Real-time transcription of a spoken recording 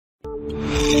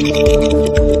Sahabat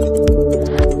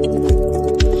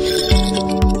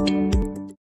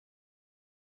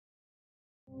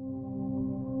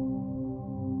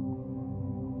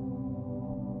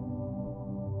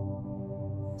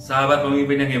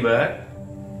pemimpin yang hebat,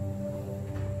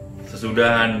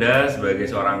 sesudah Anda sebagai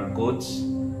seorang coach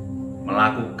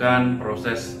melakukan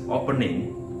proses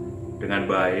opening dengan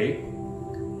baik,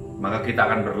 maka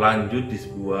kita akan berlanjut di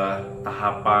sebuah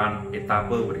tahapan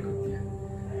etape berikutnya.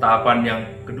 Tahapan yang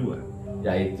kedua,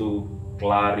 yaitu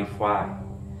clarify,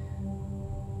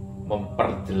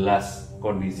 memperjelas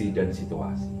kondisi dan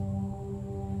situasi.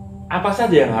 Apa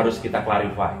saja yang harus kita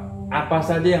clarify? Apa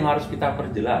saja yang harus kita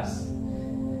perjelas?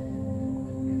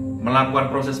 Melakukan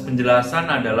proses penjelasan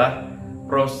adalah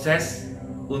proses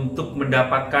untuk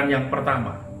mendapatkan yang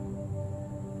pertama,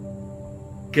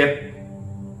 gap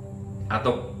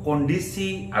atau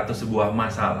kondisi atau sebuah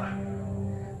masalah.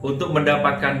 Untuk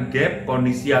mendapatkan gap,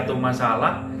 kondisi atau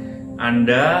masalah,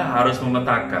 Anda harus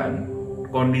memetakan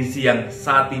kondisi yang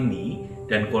saat ini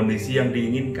dan kondisi yang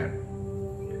diinginkan.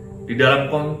 Di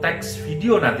dalam konteks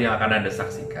video nanti yang akan Anda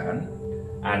saksikan,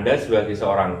 Anda sebagai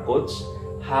seorang coach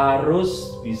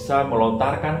harus bisa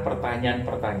melontarkan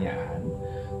pertanyaan-pertanyaan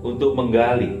untuk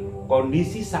menggali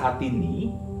kondisi saat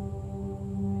ini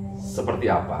seperti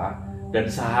apa dan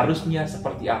seharusnya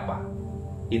seperti apa.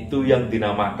 Itu yang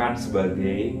dinamakan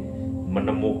sebagai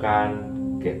menemukan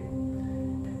gap.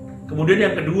 Kemudian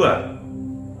yang kedua,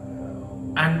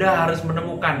 Anda harus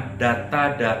menemukan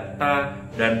data-data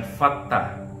dan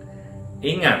fakta.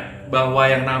 Ingat bahwa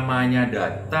yang namanya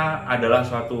data adalah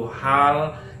suatu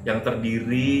hal yang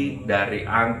terdiri dari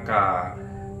angka,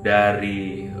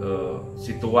 dari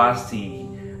situasi,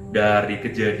 dari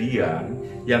kejadian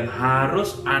yang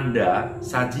harus Anda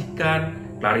sajikan,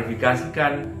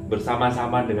 klarifikasikan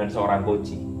bersama-sama dengan seorang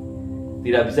coach.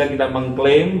 Tidak bisa kita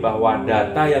mengklaim bahwa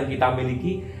data yang kita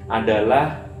miliki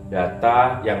adalah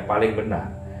data yang paling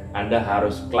benar. Anda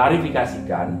harus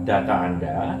klarifikasikan data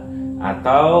Anda,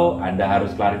 atau Anda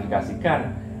harus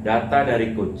klarifikasikan data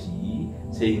dari coach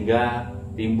sehingga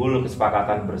timbul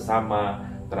kesepakatan bersama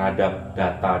terhadap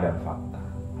data dan fakta.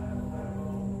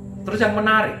 Terus yang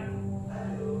menarik,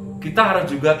 kita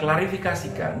harus juga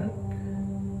klarifikasikan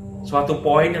suatu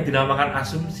poin yang dinamakan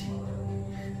asumsi.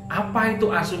 Apa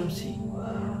itu asumsi?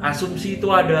 Asumsi itu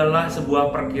adalah sebuah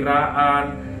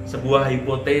perkiraan, sebuah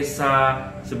hipotesa,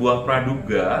 sebuah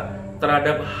praduga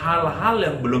terhadap hal-hal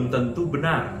yang belum tentu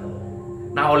benar.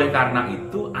 Nah, oleh karena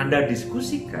itu Anda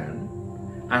diskusikan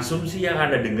asumsi yang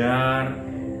Anda dengar,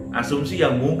 asumsi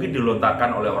yang mungkin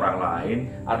dilontarkan oleh orang lain,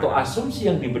 atau asumsi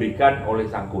yang diberikan oleh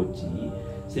sang coach,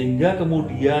 sehingga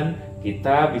kemudian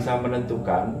kita bisa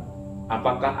menentukan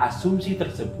apakah asumsi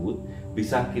tersebut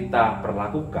bisa kita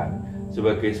perlakukan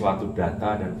sebagai suatu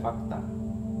data dan fakta.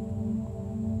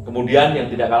 Kemudian yang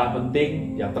tidak kalah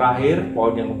penting, yang terakhir,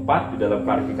 poin yang keempat di dalam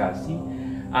klarifikasi,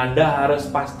 Anda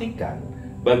harus pastikan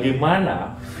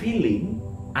bagaimana feeling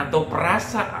atau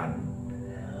perasaan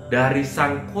dari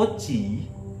sang coach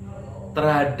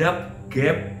terhadap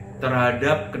gap,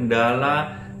 terhadap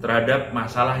kendala, terhadap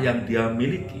masalah yang dia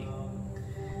miliki.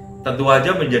 Tentu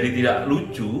saja menjadi tidak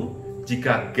lucu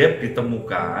jika gap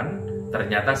ditemukan,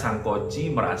 ternyata sang coach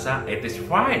merasa it is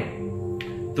fine.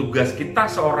 Tugas kita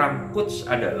seorang coach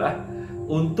adalah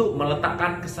untuk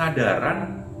meletakkan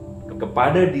kesadaran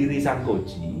kepada diri sang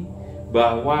coach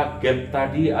bahwa gap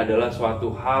tadi adalah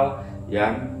suatu hal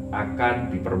yang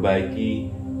akan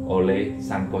diperbaiki oleh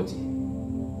sang coach.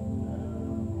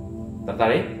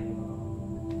 Tertarik?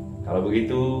 Kalau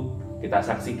begitu, kita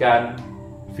saksikan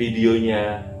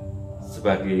videonya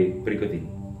sebagai berikut ini.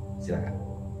 Silakan.